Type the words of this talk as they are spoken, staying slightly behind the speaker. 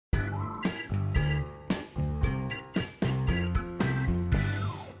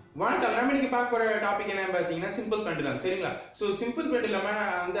வணக்கம். நம்ம இன்னைக்கு பார்க்க போற டாபிக் என்ன பாத்தீங்கன்னா சிம்பிள் பெண்டுலம். சரிங்களா? சோ சிம்பிள் பெண்டுலம்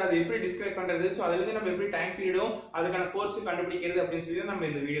வந்து அதை எப்படி டிஸ்கிரைப் பண்றது, சோ அதுல இருந்து நம்ம எப்படி டைம் பீரியடும் அதுக்கான ஃபோர்ஸ் கண்டுபிடிக்கிறது அப்படின்னு சொல்லி நம்ம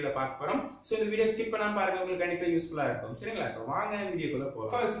இந்த வீடியோல பார்க்க போறோம். சோ இந்த வீடியோ ஸ்கிப் பண்ணாம பாருங்க, உங்களுக்கு கண்டிப்பா யூஸ்ஃபுல்லா இருக்கும். சரிங்களா? வாங்க வீடியோக்குள்ள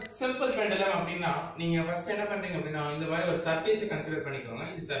போலாம். ஃபர்ஸ்ட் சிம்பிள் பெண்டுலம் அப்படின்னா நீங்க ஃபர்ஸ்ட் என்ன பண்றீங்க அப்படின்னா இந்த மாதிரி ஒரு சர்ஃபேஸ் கன்சிடர் பண்ணிக்கோங்க.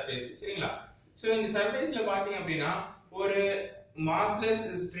 இது சர்ஃபேஸ். சரிங்களா? சோ இந்த சர்ஃபேஸ்ல பாத்தீங்க அப்படின்னா ஒரு மாஸ்லெஸ்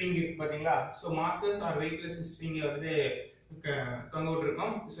ஸ்ட்ரிங் இருக்கு பாத்தீங்களா? So massless R weightless string வந்து தொங்க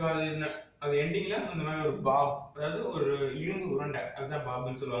விட்டுருக்கோம். ஸோ அது எண்டிங்ல இந்த மாதிரி ஒரு பாப், அதாவது ஒரு இரும்பு உருண்டை, அதுதான்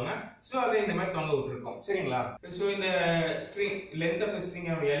பாப்னு சொல்லுவாங்க. ஸோ அதை இந்த மாதிரி தொங்க விட்டுருக்கோம். சரிங்களா? ஸோ இந்த ஸ்ட்ரிங் லென்த் ஆஃப் ஸ்ட்ரிங்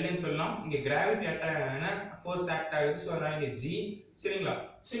எல்னு சொல்லலாம். இங்க கிராவிட்டி ஃபோர்ஸ் ஆக்ட் ஆகுது. ஸோ அதனால இங்க ஜி. சரிங்களா?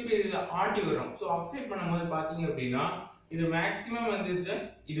 ஸோ இப்போ இதுல ஆட்டி வரும். ஸோ அப்சைட் பண்ணும்போது பாத்தீங்க அப்படின்னா இது மேக்சிமம் வந்துட்டு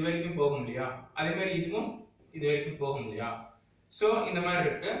இது வரைக்கும் போகும் இல்லையா, அதே மாதிரி இதுவும் இது வரைக்கும் போகும் இல்லையா. ஸோ இந்த மாதிரி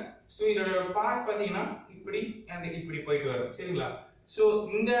இருக்கு. ஸோ இதோட பாத் பாத்தீங்கன்னா இப்படி இப்படி போயிட்டு வரும். சரிங்களா? ஸோ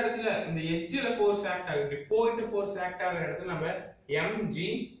இந்த இடத்துல இந்த எட்ஜ்ல ஃபோர்ஸ் ஆக்ட் ஆகுது, இப்படி போயிட்டு ஃபோர்ஸ் ஆக்ட் ஆகிற இடத்துல நம்ம mg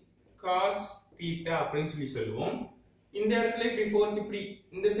cos θ அப்படின்னு சொல்லி சொல்லுவோம். இந்த இடத்துல இப்படி ஃபோர்ஸ் இப்படி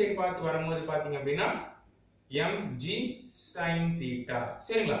இந்த சைடு பார்த்து வரும்போது பாத்தீங்க அப்படின்னா mg sin θ.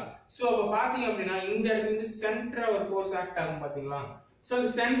 சரிங்களா? ஸோ அப்ப பாத்தீங்க அப்படின்னா இந்த இடத்துல இருந்து சென்டரா ஒரு ஃபோர்ஸ் ஆக்ட் ஆகும் பாத்தீங்களா. ஸோ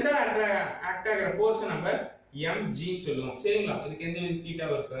அந்த சென்டரா ஆக்ட் ஆகிற ஃபோர்ஸ் நம்ம mg சொல்லுவோம். சரிங்களா? இதுக்கு எந்த வித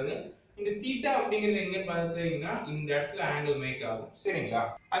தீட்டாவும் இருக்காது. இந்த தீட்டா அப்படிங்கிறது எங்கன்னு பார்த்தீங்கன்னா இந்த இடத்துல ஆங்கிள் மேக் ஆகும். சரிங்களா?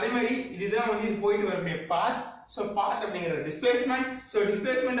 அதே மாதிரி இதுதான் வந்து இது போயிட்டு வரக்கூடிய பாத். சோ பாத் அப்படிங்கிறது டிஸ்பிளேஸ்மெண்ட். சோ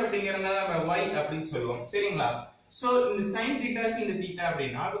டிஸ்பிளேஸ்மெண்ட் அப்படிங்கறதுனால நம்ம y அப்படின்னு சொல்லுவோம். சரிங்களா? சோ இந்த sin தீட்டாக்கு இந்த தீட்டா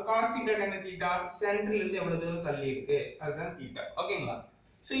அப்படின்னா இப்ப cos தீட்டாக்கு என்ன தீட்டா, சென்டர்ல இருந்து எவ்வளவு தூரம் தள்ளி இருக்கு அதுதான் தீட்டா. ஓகேங்களா?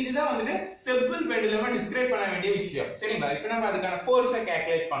 சோ இதுதான் வந்துட்டு சிம்பிள் பெண்டுலமா டிஸ்கிரைப் பண்ண வேண்டிய விஷயம். சரிங்களா? இப்போ நம்ம அதுக்கான ஃபோர்ஸை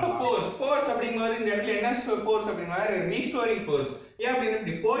கால்குலேட் பண்ணலாம். ஃபோர்ஸ் அப்படிங்கும்போது இந்த இடத்துல என்ன ஃபோர்ஸ் அப்படின்னா ரீஸ்டோரிங் ஃபோர்ஸ். ஏன் அப்படின்னா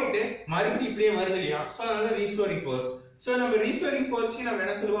இப்படி போயிட்டு மறுபடியும் இப்படியே வருது இல்லையா, சோ அதனால ரீஸ்டோரிங் ஃபோர்ஸ். சோ நம்ம ரீஸ்டோரிங் ஃபோர்ஸ் நம்ம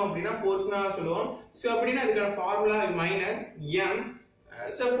என்ன சொல்லுவோம் அப்படின்னா ஃபோர்ஸ்னா சொல்லுவோம். சோ அப்படின்னா அதுக்கான formula minus m.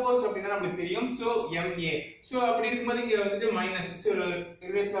 So force அப்படின்னா நமக்கு தெரியும். So ma. சோ அப்படி இருக்கும்போது இங்க வந்துட்டு மைனஸ், சோ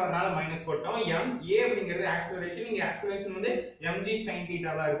ரிவர்ஸ் வரனால மைனஸ் போட்டோம். ma அப்படிங்கிறது ஆக்ஸலரேஷன். இங்க ஆக்ஸலரேஷன் வந்து mg sin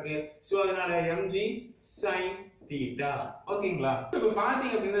θவா இருக்கு. சோ அதனால mg sin θ. ஓகேங்களா? இப்போ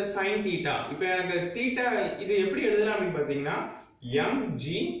பாத்தீங்க அப்படின்னா sin θ. இப்போ எனக்கு θ இது எப்படி எழுதலாம் அப்படின்னு பாத்தீங்கன்னா mg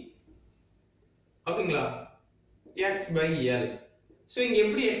ஓகேங்களா x by l. சோ இங்க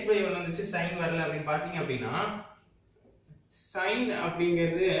எப்படி x by l வந்துச்சு, sin வரல அப்படின்னு பாத்தீங்க அப்படின்னா sin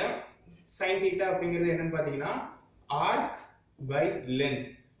அப்படிங்கிறது sin θ அப்படிங்கிறது என்னன்னு பாத்தீங்கன்னா arc by length.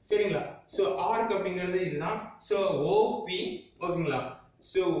 சரிங்களா? சோ arc அப்படிங்கிறது இதுதான். So OP. ஓகேங்களா?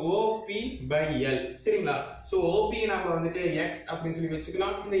 So OP by L. சரிங்களா? சோ OP நாம வந்துட்டு x அப்படி சொல்லி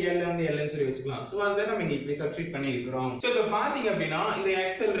வெச்சுக்கலாம், இந்த L வந்து L ன்னு சொல்லி வெச்சுக்கலாம். சோ அத நம்ம இங்க இப்படி சப்ஸ்டிட்யூட் பண்ணி இருக்கோம். சோ இப்ப பாத்தீங்க அப்படின்னா இந்த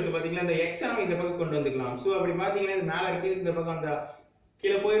XL இருக்கு பாத்தீங்களா, இந்த x நம்ம இந்த பக்கம் கொண்டு வந்துக்கலாம். சோ அப்படி பாத்தீங்கன்னா இது மேல இருக்கு, இந்த பக்கம் அந்த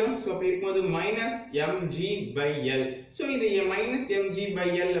கீழ போயிடும். சோ அப்படி இருக்கும்போது -mg by L. சோ இது -mg by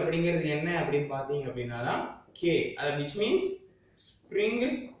L அப்படிங்கிறது என்ன அப்படின்னு பாத்தீங்க அப்படின்னா k, which means spring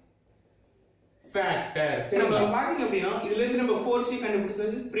factor. சரி, நம்ம பாத்தீங்க அப்படின்னா இதுல இருந்து நம்ம ஃபோர்ஸ்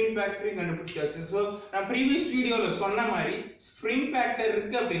கண்டுபிடிச்சாச்சு, ஸ்ப்ரிங் ஃபேக்டர் கண்டுபிடிச்சாச்சு. சோ நான் ப்ரீவியஸ் வீடியோல சொன்ன மாதிரி ஸ்ப்ரிங் ஃபேக்டர்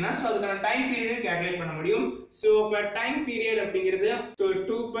இருக்கு அப்படின்னா சோ அதுக்கான டைம் பீரியட் கால்குலேட் பண்ண முடியும். சோ இப்ப டைம் பீரியட் அப்படிங்கிறது so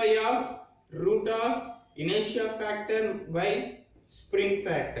 2π of root of inertia factor by spring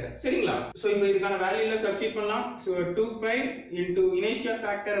factor. சரிங்களா? சோ இப்போ இதுக்கான வேல்யூல சப்ஸ்டிட்யூட் பண்ணலாம். சோ 2π into inertia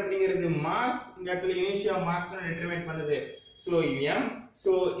factor அப்படிங்கிறது மாஸ், இந்த இடத்துல inertia மாஸ் தான் டிட்டர்மைன் பண்ணுது. So m.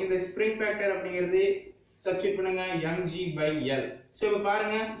 சோ இந்த ஸ்ப்ரிங் ஃபேக்டர் அப்படிங்கிறது சப்ஸ்டிட்யூட் பண்ணுங்க mg by l. சோ இப்போ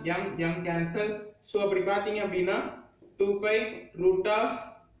பாருங்க m கேன்சல். சோ அப்படி பாத்தீங்க அப்படின்னா 2π root of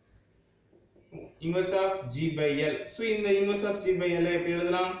inverse of g by l. So இந்த inverse of g by l எப்படி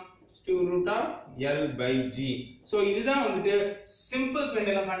எழுதலாம், 2 root of L by G. So இதுதான் வந்துட்டு சிம்பிள்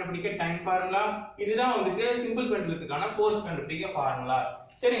பெண்டுலம் கண்டுபிடிக்க டைம் ஃபார்முலா. இதுதான் வந்துட்டு சிம்பிள் பெண்டுலத்துக்கான ஃபோர்ஸ் கண்டுபிடிக்க ஃபார்முலா.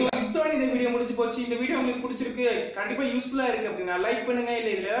 சரி, சோ இதோட இந்த வீடியோ முடிஞ்சு போச்சு. இந்த வீடியோ உங்களுக்கு பிடிச்சிருக்கு, கண்டிப்பா யூஸ்ஃபுல்லா இருக்கு அப்படின்னா லைக் பண்ணுங்க. இல்ல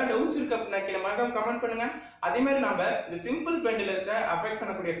இதுல ஏதாவது டவுட்ஸ் இருக்கு அப்படின்னா கீழ மறக்காம கமெண்ட் பண்ணுங்க. அதே மாதிரி நம்ம இந்த சிம்பிள் பெண்டுலத்தை அஃபெக்ட்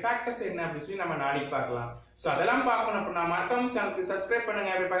பண்ணக்கூடிய ஃபேக்டர்ஸ் என்ன அப்படின்னு சொல்லி நம்ம நாளைக்கு பார்க்கலாம். சோ அதெல்லாம் பார்க்கணும் அப்படின்னா மறக்காம சேனலுக்கு சப்ஸ்கிரைப்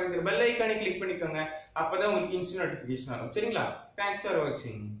பண்ணுங்க. அப்படியே பக்கத்துல பெல் ஐகானை கிளிக் பண்ணிக்கோங்க. அப்பதான் உங்களுக்கு இன்ஸ்டன்ட் நோட்டிஃபிகேஷன் வரும். சரிங்களா? தேங்க்ஸ் ஃபார்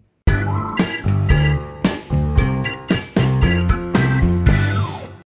வாட்சிங்.